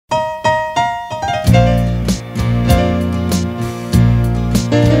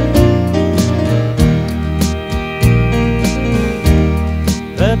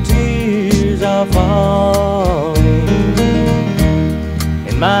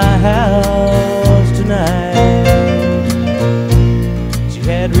my house tonight. She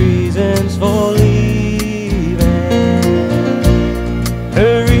had reasons for leaving.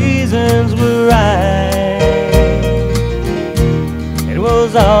 Her reasons were right. It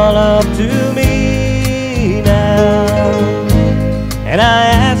was all up to me now, and I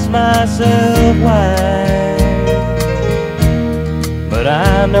asked myself why. But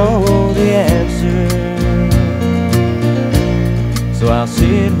I know the answer, so I'll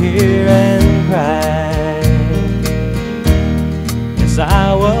sit here and cry. Yes,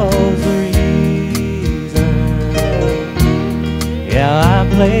 I was the reason. Yeah, I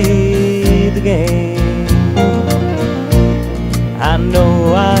played the game. I know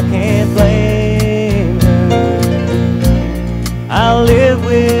I can't blame her. I'll live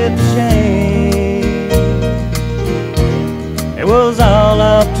with the shame. It was all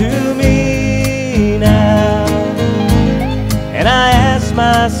up to me now, and I asked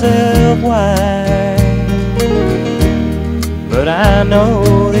myself why. But I know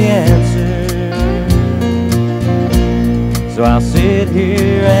the answer, so I'll sit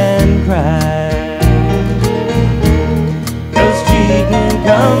here and cry. 'Cause cheating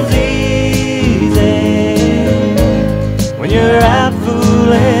comes easy when you're out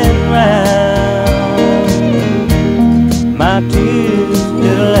fooling around. My tears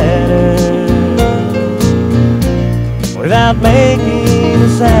did a letter without making a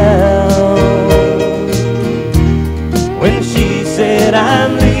sound. When she said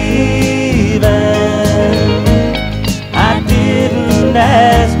I'm leaving, I didn't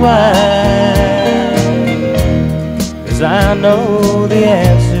ask why, 'cause I know the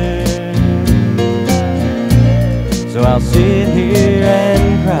answer, so I'll sit here and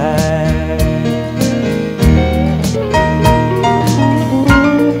cry.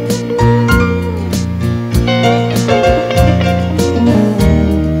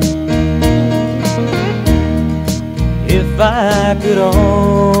 If I could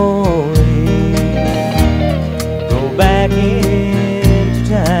only go back into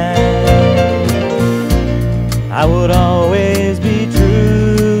time, I would always be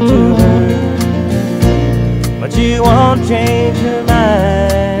true to her. But she won't change her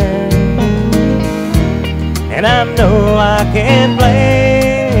mind, and I know I can't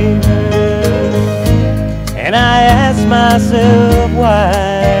blame her. And I ask myself why,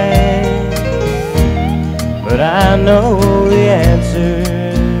 but I know the answer,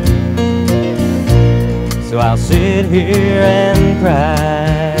 so I'll sit here and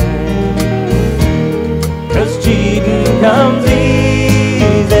cry. 'Cause cheating comes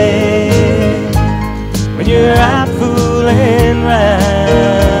easy when you're out fooling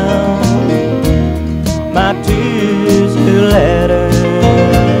round. My tears to letters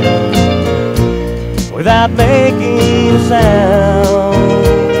without making a sound.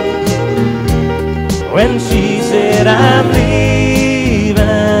 When she said I'm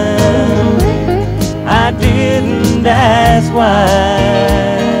leaving, I didn't ask why,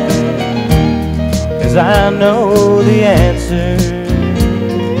 'cause I know the answer,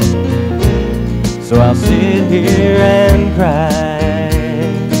 so I'll sit here and cry.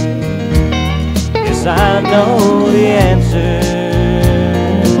 Yes, I know the answer,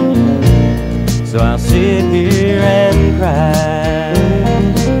 so I'll sit here and cry.